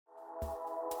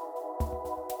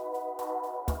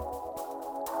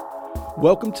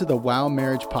Welcome to the Wow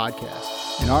Marriage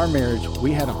Podcast. In our marriage,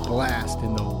 we had a blast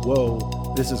in the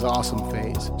whoa, this is awesome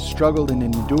phase, struggled and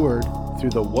endured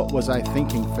through the what was I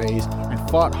thinking phase, and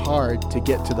fought hard to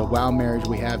get to the wow marriage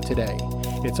we have today.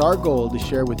 It's our goal to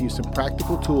share with you some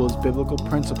practical tools, biblical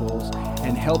principles,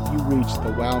 and help you reach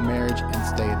the wow marriage and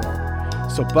stay there.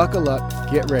 So buckle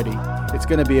up, get ready. It's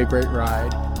going to be a great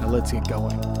ride. Now let's get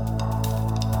going.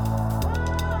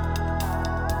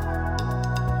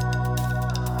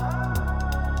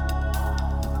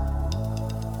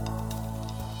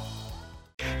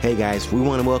 Hey guys, we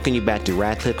want to welcome you back to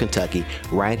Radcliffe, Kentucky,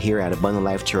 right here at Abundant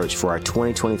Life Church for our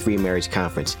 2023 Marriage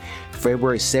Conference,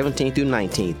 February 17th through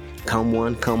 19th. Come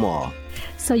one, come all.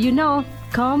 So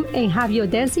come and have your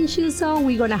dancing shoes on.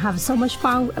 We're going to have so much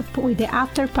fun with the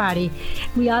after party.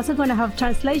 We're also going to have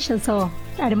translation. So,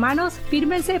 hermanos,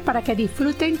 fírmense para que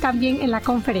disfruten también en la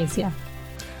conferencia.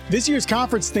 This year's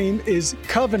conference theme is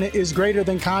Covenant is Greater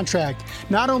Than Contract.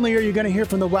 Not only are you going to hear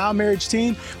from the Wow Marriage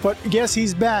team, but guess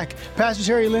he's back. Pastor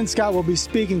Terry Linscott will be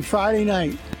speaking Friday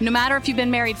night. No matter if you've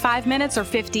been married 5 minutes or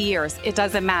 50 years, it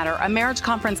doesn't matter. A marriage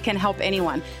conference can help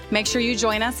anyone. Make sure you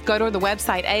join us. Go to the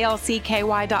website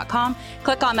alcky.com,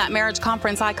 click on that marriage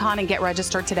conference icon, and get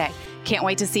registered today. Can't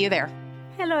wait to see you there.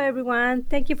 Hello, everyone.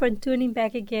 Thank you for tuning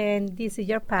back again. This is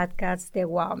your podcast, The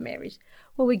Wow Marriage,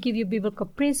 where we give you biblical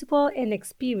principle and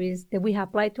experience that we have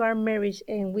applied to our marriage,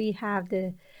 and we have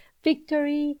the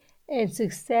victory and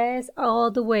success all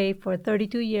the way for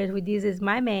 32 years. This is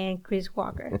my man, Chris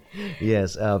Walker.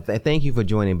 Yes, thank you for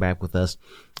joining back with us.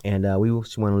 And we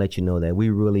just want to let you know that we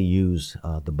really use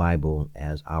the Bible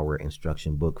as our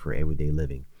instruction book for everyday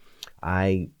living.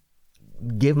 I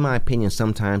give my opinion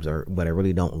sometimes, but I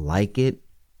really don't like it.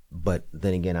 But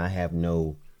then again, I have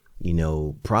no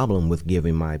problem with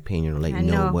giving my opinion or letting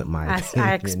you know what my opinion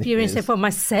I experienced it for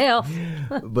myself.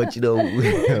 But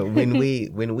when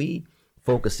we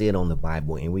focus in on the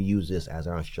Bible and we use this as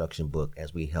our instruction book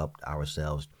as we help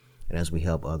ourselves and as we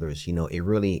help others,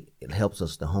 it helps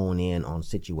us to hone in on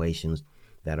situations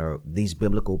that are these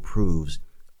biblical proofs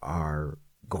are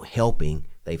helping.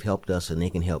 They've helped us and they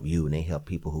can help you, and they help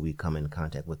people who we come in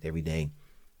contact with every day.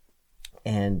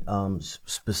 And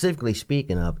specifically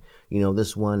speaking of,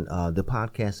 this one, the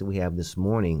podcast that we have this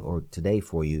morning or today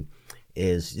for you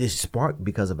is sparked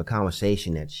because of a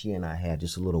conversation that she and I had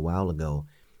just a little while ago,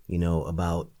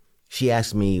 about, she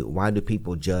asked me, why do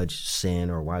people judge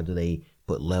sin, or why do they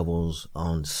put levels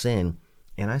on sin?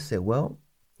 And I said, well,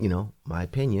 my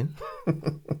opinion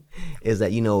is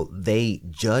that, they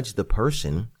judge the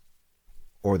person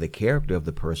or the character of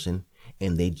the person,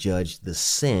 and they judge the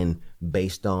sin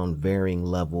based on varying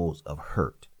levels of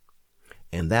hurt.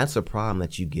 And that's a problem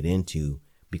that you get into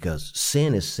because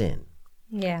sin is sin.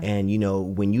 Yeah. And,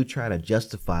 when you try to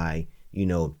justify,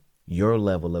 your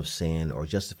level of sin or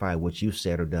justify what you've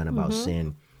said or done about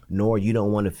sin, nor you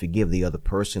don't want to forgive the other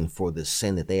person for the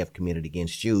sin that they have committed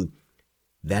against you,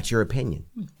 that's your opinion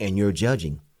and you're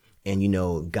judging.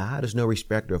 And, God is no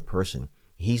respecter of person.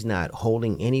 He's not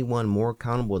holding anyone more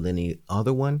accountable than the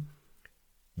other one.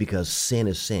 Because sin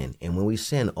is sin. And when we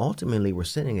sin, ultimately, we're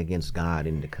sinning against God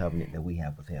in the covenant that we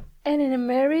have with him. And in a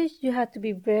marriage, you have to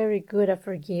be very good at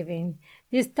forgiving.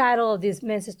 This title of this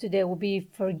message today will be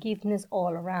Forgiveness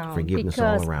All Around. Forgiveness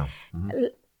all around.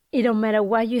 It don't matter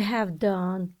what you have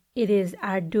done. It is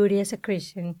our duty as a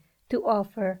Christian to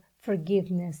offer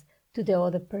forgiveness to the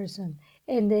other person.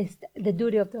 And the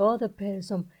duty of the other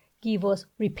person give us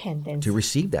repentance. To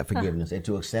receive that forgiveness and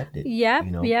to accept it. Yeah,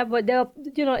 but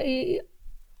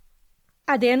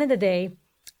at the end of the day,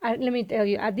 let me tell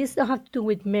you, this don't have to do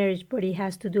with marriage, but it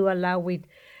has to do a lot with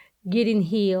getting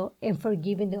healed and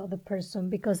forgiving the other person.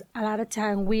 Because a lot of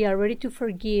time we are ready to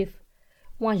forgive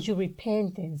once you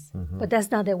repentance, but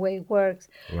that's not the way it works.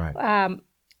 Right.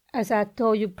 As I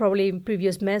told you probably in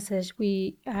previous message,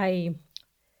 I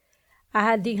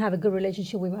didn't have a good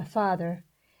relationship with my father,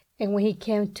 and when he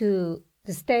came to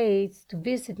the States to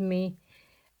visit me,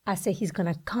 I said, he's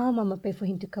going to come. I'm going to pay for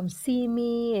him to come see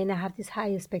me. And I have this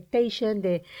high expectation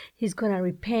that he's going to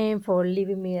repent for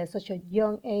leaving me at such a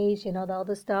young age and all the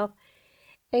other stuff.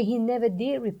 And he never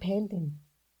did repent.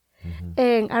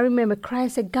 And I remember crying,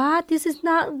 said, God, this is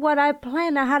not what I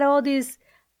planned. I had all this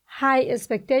high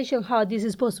expectation how this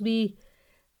is supposed to be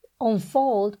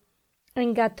unfold.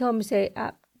 And God told me, say,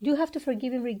 you have to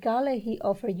forgive him regardless he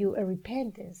offered you a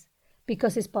repentance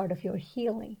because it's part of your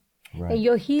healing. Right. And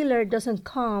your healer doesn't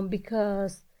come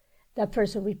because that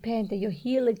person repented. Your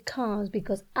healing comes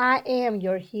because I am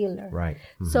your healer. Right.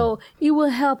 So it will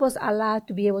help us a lot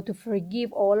to be able to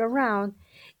forgive all around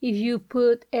if you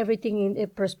put everything in the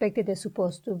perspective it's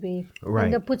supposed to be. Right.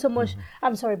 And don't put so much,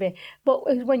 I'm sorry, babe, but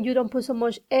when you don't put so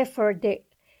much effort,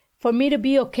 for me to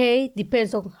be okay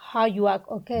depends on how you act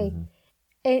okay.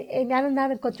 And I'm not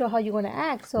in control how you're going to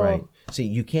act. So Right. See,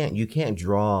 you can't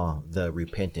draw the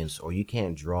repentance, or you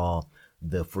can't draw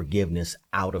the forgiveness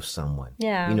out of someone.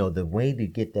 Yeah. You know, the way to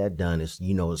get that done is,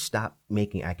 stop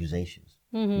making accusations.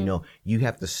 You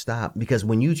have to stop, because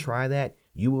when you try that,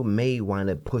 you may wind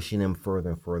up pushing them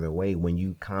further and further away when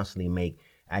you constantly make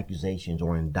accusations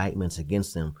or indictments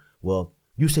against them. Well,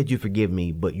 you said you forgive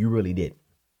me, but you really didn't.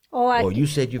 Or you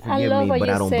said you forgive me, but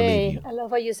I don't believe you. I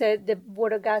love what you said. The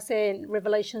Word of God said in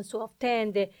Revelation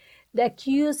 12:10, the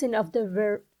accusing of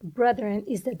the brethren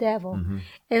is the devil.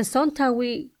 And sometimes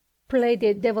we play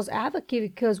the devil's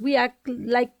advocate because we act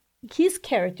like his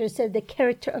character, said the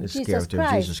character of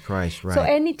Jesus Christ. Right. So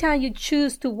anytime you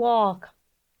choose to walk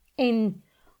in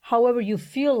however you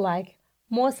feel like,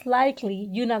 most likely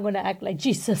you're not going to act like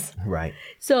Jesus. Right.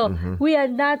 So we are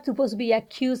not supposed to be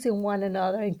accusing one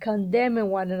another and condemning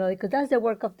one another, because that's the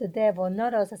work of the devil,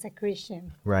 not us as a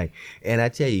Christian. Right. And I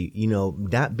tell you,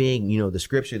 that being, the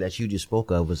scripture that you just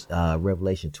spoke of was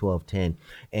Revelation 12:10.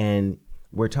 And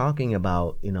we're talking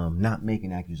about, not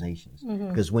making accusations,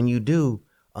 because when you do,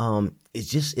 it's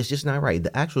just not right.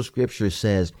 The actual scripture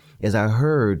says, as I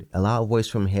heard a loud voice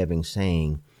from heaven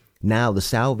saying, now the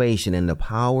salvation and the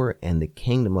power and the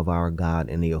kingdom of our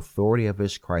God and the authority of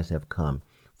his Christ have come.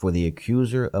 For the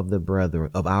accuser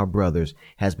of our brothers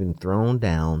has been thrown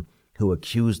down, who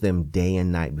accused them day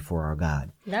and night before our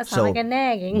God. That's like a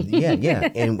nagging. Yeah.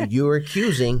 And you're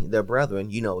accusing the brethren,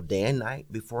 day and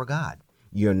night before God.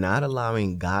 You're not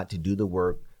allowing God to do the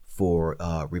work for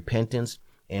repentance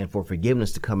and for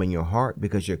forgiveness to come in your heart,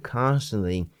 because you're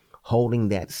constantly holding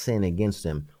that sin against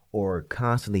them or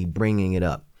constantly bringing it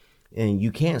up. And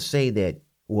you can't say that,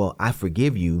 well, I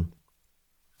forgive you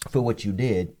for what you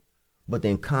did, but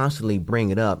then constantly bring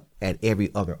it up at every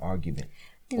other argument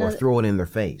or throw it in their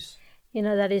face.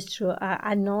 That is true.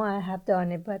 I know I have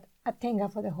done it, but I thank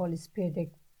God for the Holy Spirit that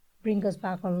bring us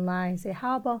back online and say,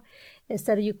 how about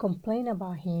instead of you complain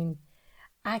about him,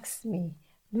 ask me.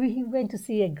 We went to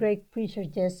see a great preacher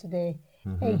yesterday,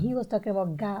 and he was talking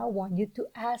about God want you to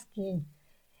ask him.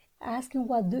 Ask him,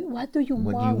 what do you want? What do you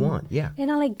want? Yeah.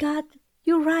 And I'm like, God,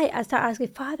 you're right. I start asking,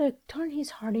 Father, turn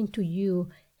his heart into you.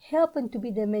 Help him to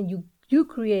be the man you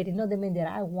created, not the man that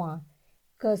I want.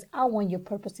 Because I want your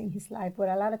purpose in his life. But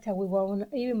a lot of times we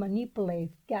want to even manipulate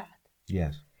God.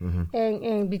 Yes.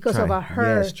 And because of our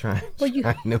hurt. Yes, trying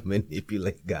to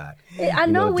manipulate God. I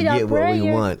know to get prayer, what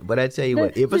we want. But I tell you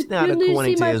what, if it's not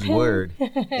according to his word,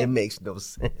 it makes no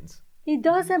sense. It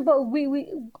doesn't, but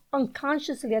we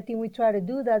unconsciously, I think we try to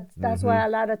do that. That's why a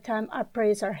lot of time our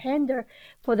prayers are hindered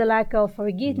for the lack of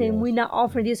forgiveness. Yes. We not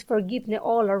offer this forgiveness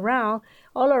all around.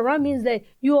 All around means that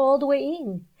you all the way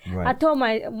in. Right. I told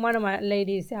one of my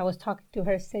ladies, I was talking to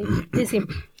her, say, listen,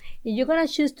 if you're going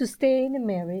to choose to stay in the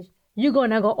marriage, you're going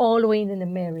to go all the way in the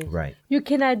marriage. Right. You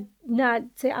cannot not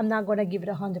say, I'm not going to give it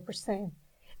 100%.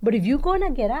 But if you're going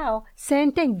to get out,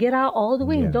 same thing, get out all the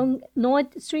way. Yeah. Don't, no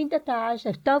string attached.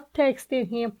 Stop texting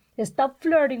him. Stop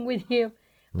flirting with him.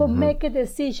 But make a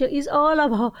decision. It's all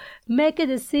about make a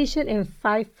decision and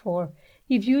fight for.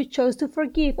 If you chose to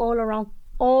forgive all around,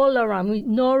 with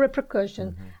no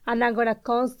repercussion, I'm not going to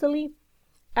constantly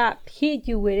hit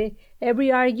you with it.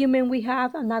 Every argument we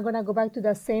have, I'm not going to go back to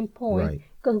that same point.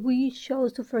 Because we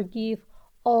chose to forgive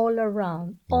all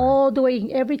around, all the way.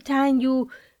 Every time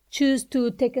you choose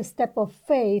to take a step of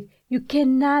faith, you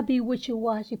cannot be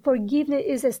wishy-washy. Forgiveness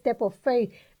is a step of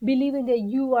faith, believing that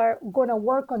you are going to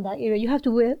work on that area. You have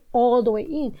to go all the way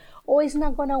in, or it's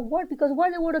not going to work, because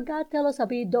what the Word of God tells us to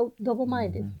be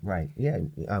double-minded. Right. Yeah,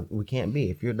 we can't be.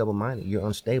 If you're double-minded, you're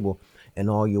unstable in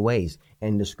all your ways.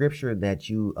 And the scripture that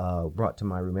you brought to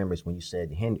my remembrance when you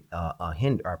said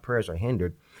our prayers are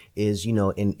hindered is,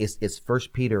 and it's 1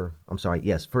 Peter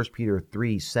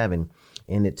 3:7.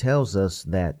 And it tells us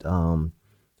that,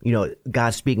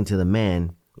 God speaking to the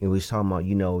man, and we was talking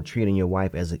about, treating your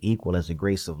wife as an equal, as a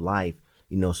grace of life,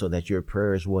 so that your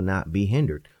prayers will not be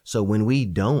hindered. So when we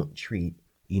don't treat,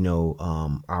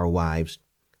 our wives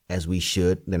as we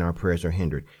should, then our prayers are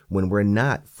hindered. When we're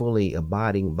not fully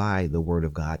abiding by the word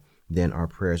of God, then our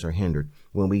prayers are hindered.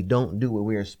 When we don't do what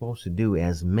we are supposed to do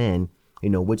as men,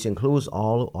 which includes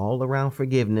all around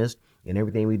forgiveness and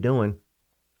everything we're doing,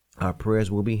 our prayers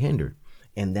will be hindered.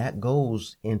 And that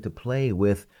goes into play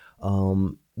with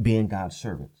being God's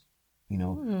servants.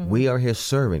 We are his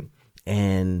servant,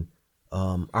 and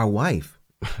our wife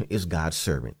is God's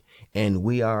servant. And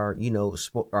we are,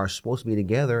 are supposed to be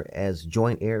together as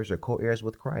joint heirs or co-heirs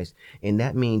with Christ. And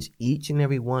that means each and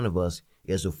every one of us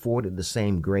is afforded the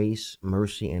same grace,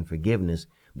 mercy, and forgiveness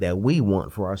that we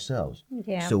want for ourselves.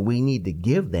 Yeah. So we need to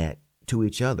give that to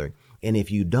each other. And if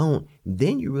you don't,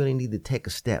 then you really need to take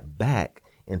a step back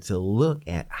and to look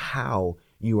at how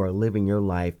you are living your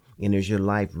life. And is your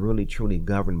life really, truly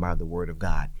governed by the word of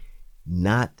God,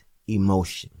 not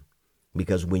emotion?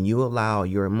 Because when you allow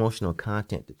your emotional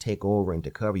content to take over and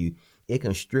to cover you, it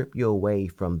can strip you away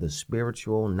from the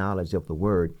spiritual knowledge of the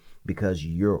word because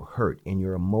you're hurt and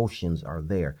your emotions are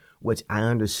there, which I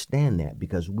understand that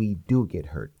because we do get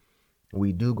hurt.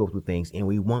 We do go through things and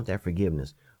we want that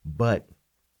forgiveness. But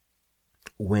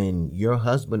when your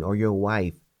husband or your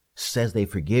wife says they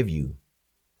forgive you,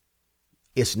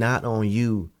 it's not on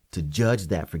you to judge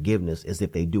that forgiveness as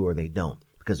if they do or they don't,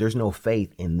 because there's no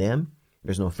faith in them.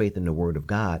 There's no faith in the word of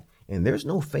God, and there's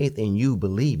no faith in you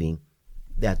believing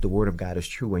that the word of God is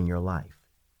true in your life.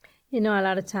 A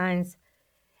lot of times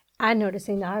I notice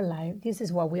in our life, this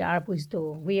is what we always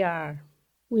do. We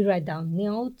write down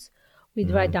notes, we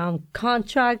write down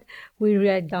contract, we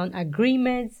write down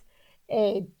agreements.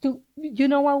 You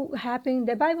know what happened?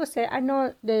 The Bible said, I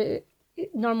know it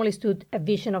normally stood a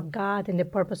vision of God and the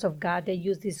purpose of God. They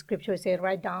use this scripture, say,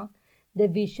 write down the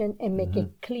vision and make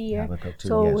it clear.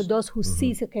 So those who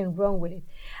sees it can run with it.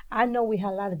 I know we had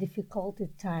a lot of difficulty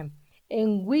time,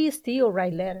 and we still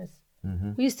write letters.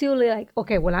 We still like,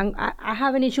 okay, well, I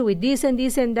have an issue with this and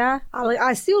this and that.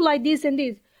 I still like this and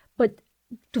this, but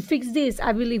to fix this,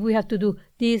 I believe we have to do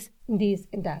this, this,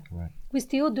 and that. Right. We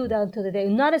still do that until the day.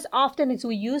 Not as often as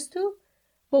we used to,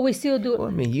 but we still do it. Well,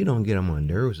 I mean, you don't get on my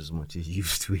nerves as much as you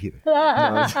used to either.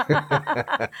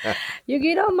 You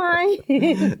get on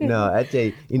mine. No, I tell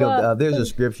you, there's a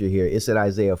scripture here. It's at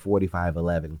Isaiah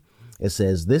 45:11. It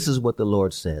says, "This is what the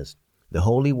Lord says, the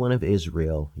Holy One of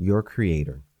Israel, your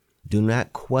creator. Do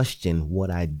not question what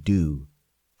I do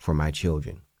for my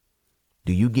children.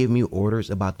 Do you give me orders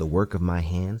about the work of my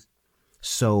hands?"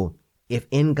 So if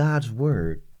in God's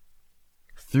word,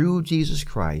 through Jesus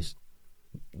Christ,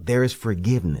 there is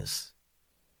forgiveness.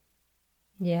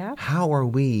 Yeah. How are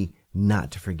we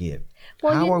not to forgive?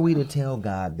 Well, How are we to tell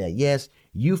God that, yes,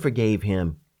 you forgave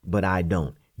him, but I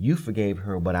don't. You forgave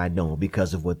her, but I don't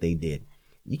because of what they did.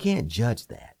 You can't judge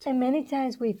that. And many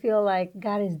times we feel like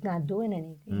God is not doing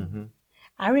anything.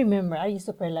 I remember I used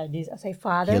to pray like this. I say,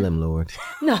 Father. Kill him, Lord.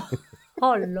 No.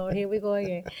 Oh, Lord, here we go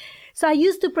again. So I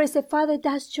used to pray, say, Father,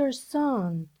 that's your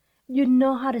son. You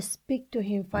know how to speak to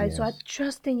him, Father. Yes. So I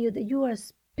trust in you that you are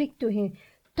speak to him.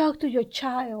 Talk to your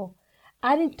child.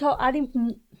 I didn't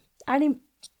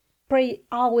pray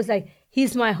always like,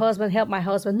 he's my husband, help my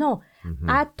husband. No.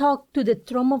 I talk to the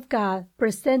throne of God,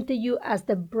 presented you as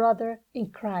the brother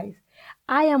in Christ.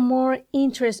 I am more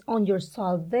interested on your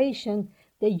salvation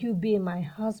than you being my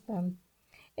husband.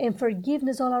 And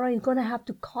forgiveness all around is going to have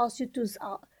to cause you to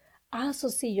also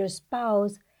see your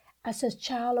spouse as a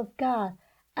child of God,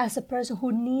 as a person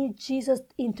who needs Jesus'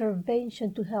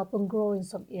 intervention to help them grow in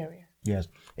some area. Yes.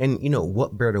 And,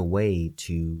 what better way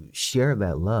to share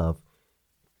that love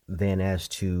than as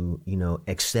to,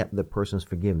 accept the person's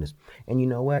forgiveness. And you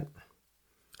know what?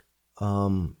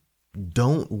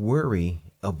 Don't worry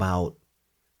about,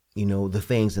 the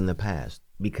things in the past,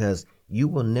 because you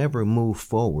will never move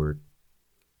forward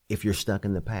if you're stuck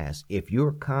in the past. If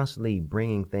you're constantly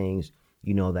bringing things,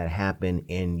 that happen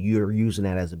and you're using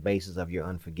that as a basis of your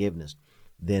unforgiveness,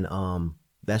 then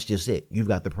that's just it. You've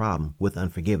got the problem with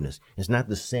unforgiveness. It's not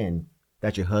the sin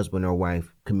that your husband or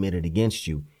wife committed against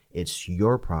you. It's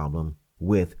your problem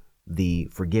with the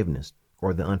forgiveness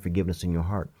or the unforgiveness in your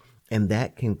heart. And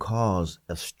that can cause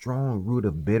a strong root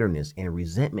of bitterness and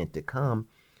resentment to come,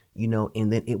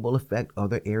 and then it will affect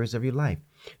other areas of your life.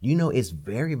 It's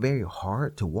very, very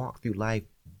hard to walk through life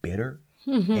bitter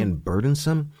and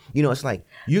burdensome. It's like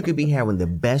you could be having the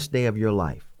best day of your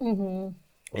life. And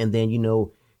then,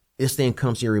 this thing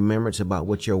comes to your remembrance about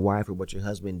what your wife or what your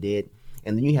husband did.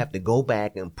 And then you have to go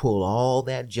back and pull all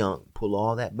that junk, pull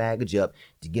all that baggage up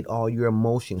to get all your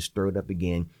emotions stirred up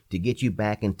again, to get you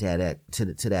back into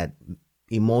that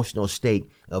emotional state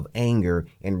of anger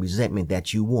and resentment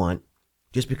that you want,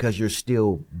 just because you're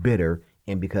still bitter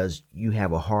and because you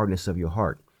have a hardness of your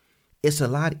heart. It's a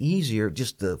lot easier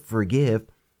just to forgive,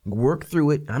 work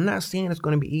through it. I'm not saying it's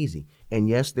going to be easy. And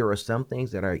yes, there are some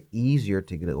things that are easier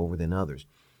to get over than others.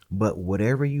 But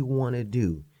whatever you want to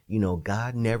do,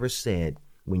 God never said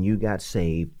when you got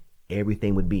saved,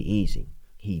 everything would be easy.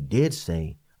 He did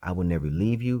say, I will never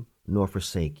leave you nor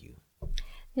forsake you.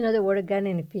 The word of God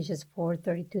in Ephesians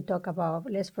 4:32 talk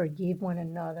about let's forgive one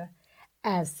another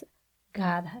as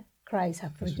God, Christ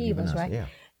has forgiven us, right? Yeah.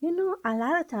 You know, a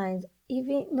lot of times,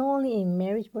 even not only in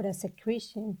marriage, but as a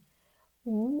Christian,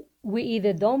 we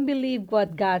either don't believe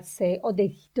what God say, or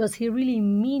does He really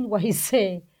mean what He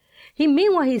say? He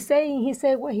mean what He's saying. He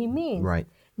said what He means. Right.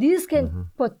 This can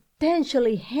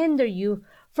potentially hinder you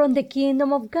from the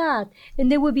kingdom of God, and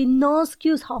there will be no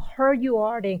excuse how hurt you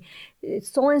are. And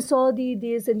so did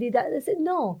this and did that. I said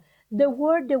no. The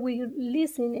word that we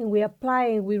listen and we apply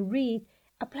and we read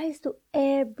applies to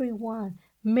everyone.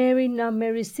 Married, not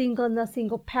married, single, not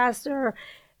single, pastor,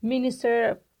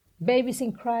 minister, babies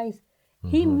in Christ.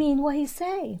 He means what He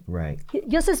say. Right.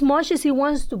 Just as much as He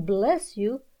wants to bless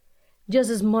you, just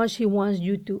as much He wants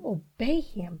you to obey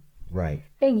Him. Right.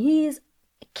 And He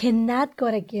cannot go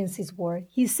against His word.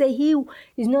 He said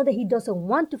it's not that He doesn't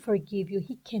want to forgive you.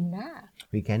 He cannot.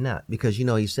 We cannot, because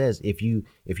He says, if you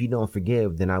don't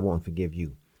forgive, then I won't forgive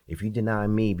you. If you deny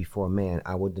me before man,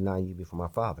 I will deny you before my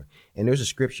Father. And there's a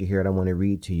scripture here that I want to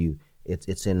read to you.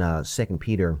 It's in 2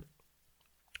 Peter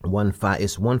 1:5.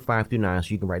 It's 1:5 through 9, so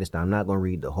you can write this down. I'm not going to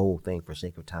read the whole thing for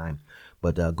sake of time,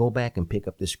 but go back and pick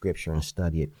up this scripture and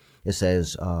study it. It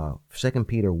says 2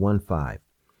 Peter 1:5.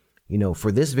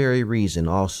 For this very reason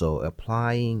also,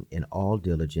 applying in all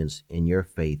diligence in your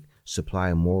faith,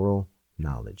 supply moral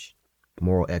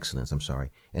excellence,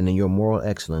 and in your moral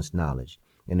excellence, knowledge,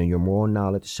 and in your moral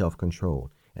knowledge,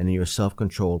 self-control, and in your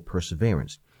self-control,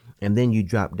 perseverance. And then you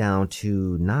drop down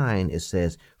to 9, it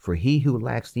says, for he who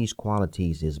lacks these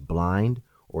qualities is blind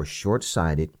or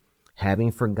short-sighted,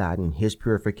 having forgotten his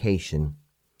purification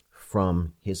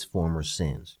from his former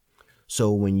sins.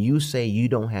 So when you say you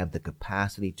don't have the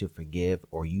capacity to forgive,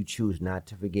 or you choose not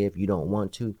to forgive, you don't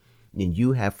want to, then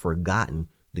you have forgotten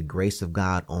the grace of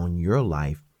God on your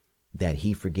life, that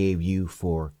He forgave you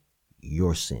for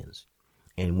your sins.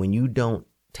 And when you don't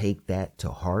take that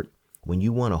to heart, when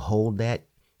you want to hold that,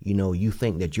 you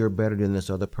think that you're better than this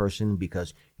other person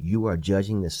because you are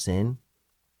judging the sin,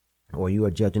 or you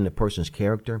are judging the person's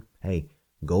character. Hey,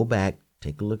 go back,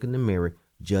 take a look in the mirror,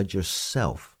 judge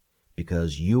yourself,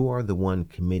 because you are the one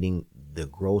committing the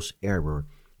gross error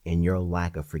in your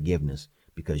lack of forgiveness,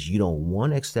 because you don't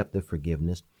want to accept the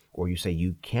forgiveness, or you say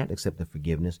you can't accept the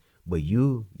forgiveness, but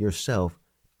you yourself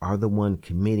are the one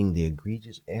committing the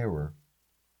egregious error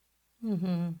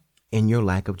in your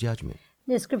lack of judgment.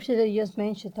 The scripture that you just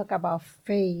mentioned talk about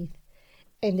faith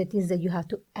and the things that you have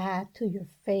to add to your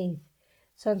faith.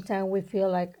 Sometimes we feel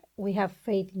like we have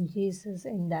faith in Jesus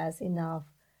and that's enough.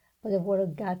 But the Word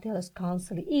of God tells us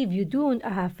constantly, if you don't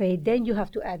have faith, then you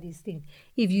have to add these things.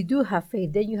 If you do have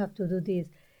faith, then you have to do this.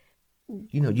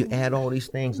 You add all these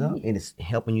things up, and it's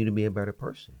helping you to be a better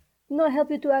person.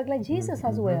 Help you to act like Jesus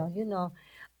as well,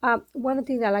 One of the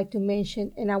things I like to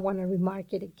mention, and I want to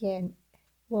remark it again,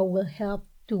 what will help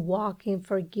to walk in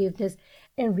forgiveness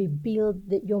and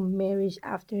rebuild your marriage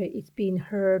after it's been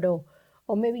hurt, or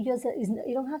maybe just,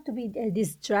 you don't have to be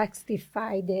this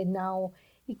drastified now.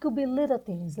 It could be little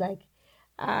things like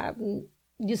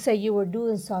you say you were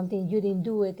doing something, you didn't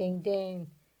do it, and then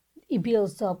it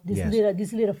builds up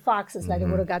these little foxes, like the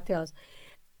Word of God tells.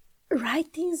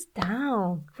 Write things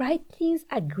down. Write things,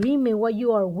 agreement, what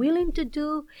you are willing to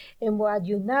do and what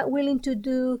you're not willing to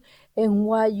do, and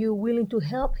what you're willing to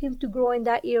help him to grow in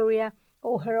that area,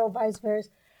 or her, or vice versa.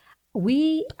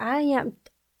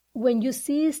 When you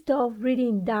see stuff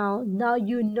written down, now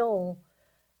you know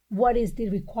what is the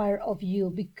required of you,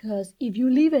 because if you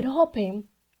leave it open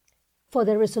for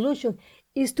the resolution,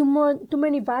 it's too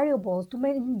many variables, too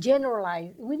many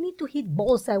generalized. We need to hit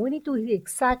bullseye. We need to hit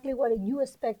exactly what you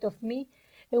expect of me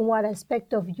and what I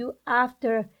expect of you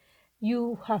after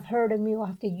you have hurt me or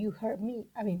after you hurt me.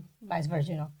 I mean, vice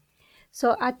versa,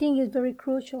 So I think it's very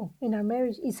crucial in our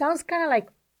marriage. It sounds kind of like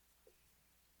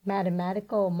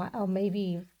mathematical, or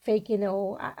maybe faking,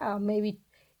 or maybe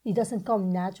it doesn't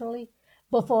come naturally.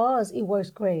 But for us, it works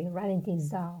great, writing things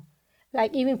down.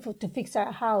 Like even to fix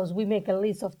our house, we make a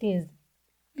list of things.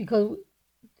 Because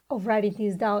of writing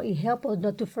things down, it helps us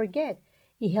not to forget.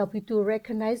 It helps you to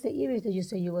recognize the areas that you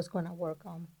said you was going to work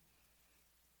on.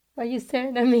 What you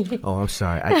said? Oh, I'm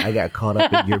sorry. I got caught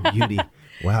up in your beauty.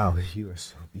 Wow, you are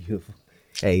so beautiful.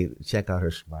 Hey, check out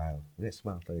her smile. Let's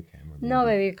smile for the camera. Baby. No,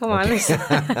 baby, come on.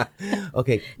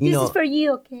 Okay, this is for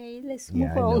you, okay? Let's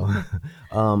move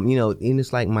on. And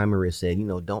it's like my Maria said,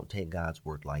 don't take God's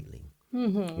word lightly.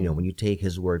 When you take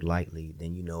His word lightly,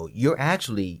 then you're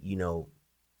actually,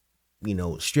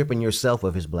 stripping yourself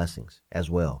of His blessings as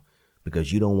well,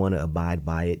 because you don't want to abide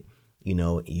by it.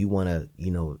 You want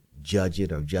to, judge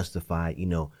it or justify,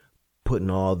 putting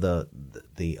all the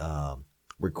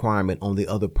requirement on the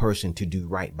other person to do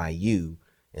right by you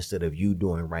instead of you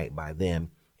doing right by them.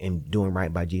 and doing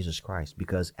right by Jesus Christ.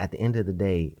 Because at the end of the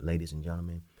day, ladies and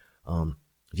gentlemen,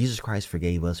 Jesus Christ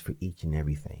forgave us for each and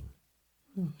everything.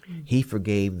 Mm-hmm. He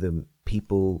forgave the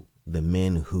people, the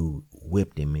men who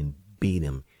whipped him and beat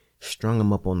him, strung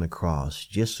him up on the cross,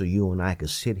 just so you and I could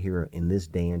sit here in this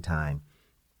day and time,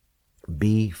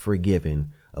 be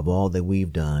forgiven of all that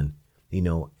we've done,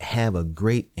 have a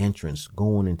great entrance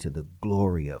going into the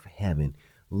glory of heaven,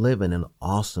 living an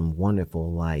awesome,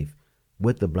 wonderful life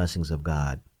with the blessings of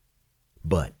God.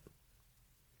 But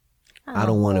I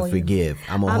don't want to forgive.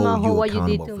 I'm going to hold you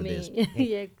accountable for this.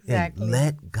 Yeah, exactly. And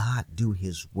let God do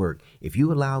his work. If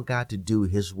you allow God to do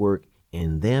his work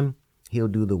in them, he'll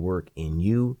do the work in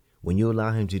you. When you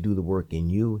allow him to do the work in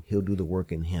you, he'll do the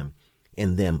work in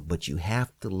them. But you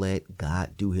have to let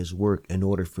God do his work in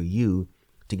order for you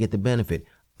to get the benefit.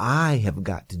 I have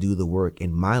got to do the work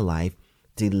in my life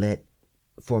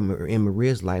in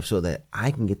Maria's life so that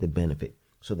I can get the benefit,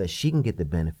 so that she can get the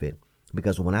benefit.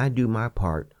 Because when I do my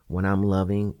part, when I'm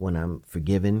loving, when I'm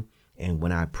forgiving, and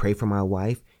when I pray for my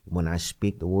wife, when I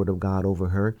speak the word of God over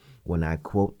her, when I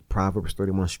quote Proverbs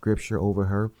 31 scripture over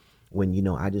her, when,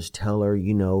 I just tell her,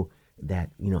 that,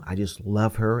 I just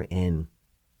love her, and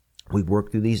we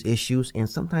work through these issues, and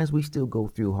sometimes we still go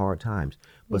through hard times.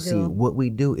 But see, what we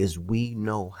do is we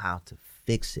know how to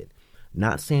fix it.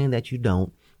 Not saying that you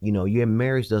don't. Your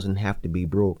marriage doesn't have to be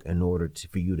broke in order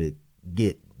for you to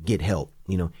get help.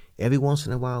 Every once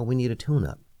in a while we need a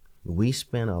tune-up. We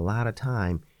spend a lot of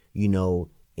time, in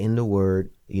the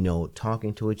word,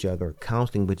 talking to each other,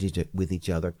 counseling with each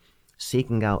other,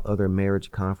 seeking out other marriage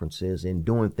conferences, and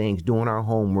doing our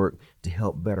homework to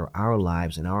help better our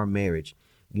lives and our marriage.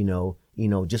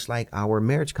 Just like our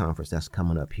marriage conference that's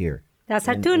coming up here. That's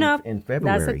a tune-up. In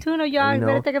February. That's a tune-up. Y'all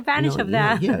better take advantage of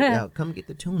that. Yeah, come get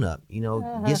the tune-up.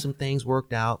 Get some things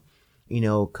worked out.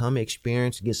 Come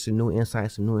experience, get some new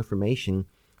insights, some new information,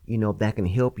 that can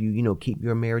help you, keep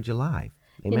your marriage alive.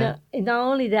 Amen. And not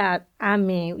only that,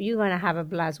 you're going to have a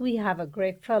blast. We have a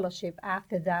great fellowship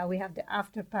after that. We have the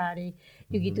after party.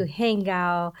 You get to hang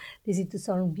out, listen to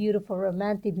some beautiful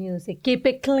romantic music. Keep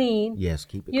it clean. Yes,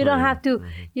 keep it clean. You don't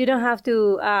have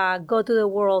to go to the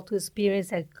world to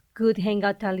experience a good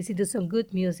hangout time, listen to some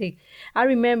good music. I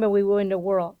remember we were in the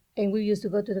world and we used to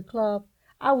go to the club.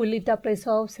 I would leave that place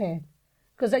upset.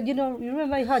 Because, you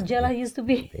remember how jealous I used to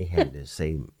be? They had to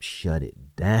say, shut it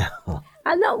down.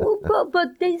 I know,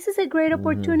 but this is a great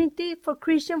opportunity for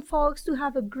Christian folks to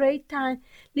have a great time,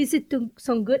 listen to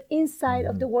some good insight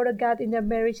of the Word of God in their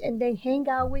marriage, and then hang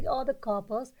out with other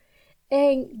couples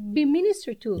and be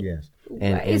ministered to. Yes.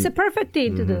 It's a perfect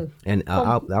thing to do. And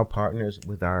our partners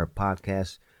with our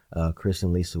podcast, Chris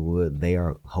and Lisa Wood, they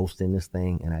are hosting this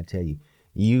thing, and I tell you,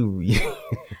 you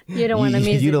don't want to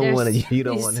miss. You don't want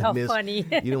to miss. Funny.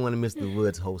 You don't want to miss the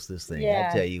Woods host this thing. Yeah.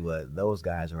 I tell you what, those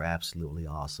guys are absolutely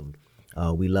awesome.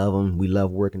 We love them. We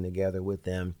love working together with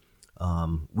them.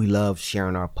 We love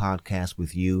sharing our podcast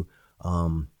with you.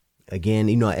 Again,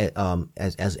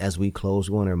 as we close,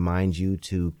 we want to remind you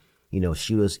to,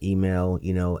 shoot us email.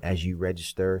 As you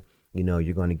register,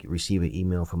 you're going to receive an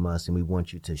email from us, and we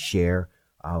want you to share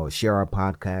our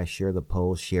podcast, share the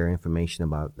post, share information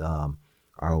about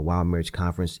our Wild Marriage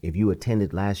Conference. If you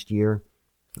attended last year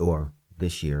or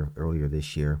earlier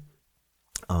this year,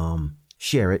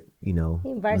 share it,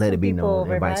 let it be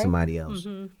known, invite somebody else.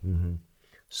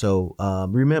 So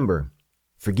remember,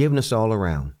 forgiveness all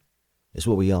around. It's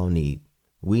what we all need.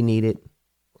 We need it.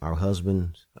 Our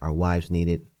husbands, our wives need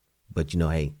it. But,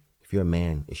 hey, if you're a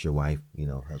man, it's your wife,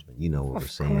 husband, what we're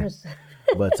saying.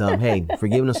 But, hey,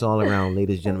 forgiveness all around,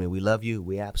 ladies and gentlemen. We love you.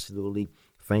 We absolutely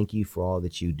thank you for all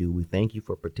that you do. We thank you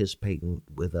for participating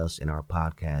with us in our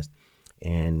podcast.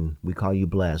 And we call you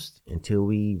blessed. Until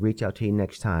we reach out to you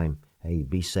next time, hey,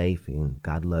 be safe, and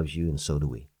God loves you, and so do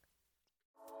we.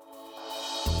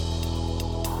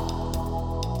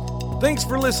 Thanks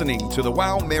for listening to the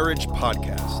Wow Marriage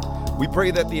Podcast. We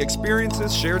pray that the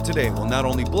experiences shared today will not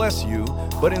only bless you,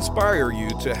 but inspire you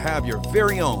to have your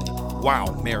very own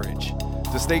Wow Marriage.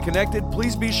 To stay connected,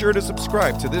 please be sure to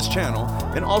subscribe to this channel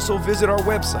and also visit our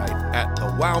website at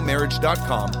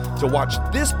thewowmarriage.com to watch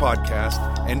this podcast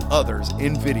and others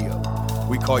in video.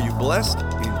 We call you blessed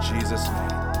in Jesus' name.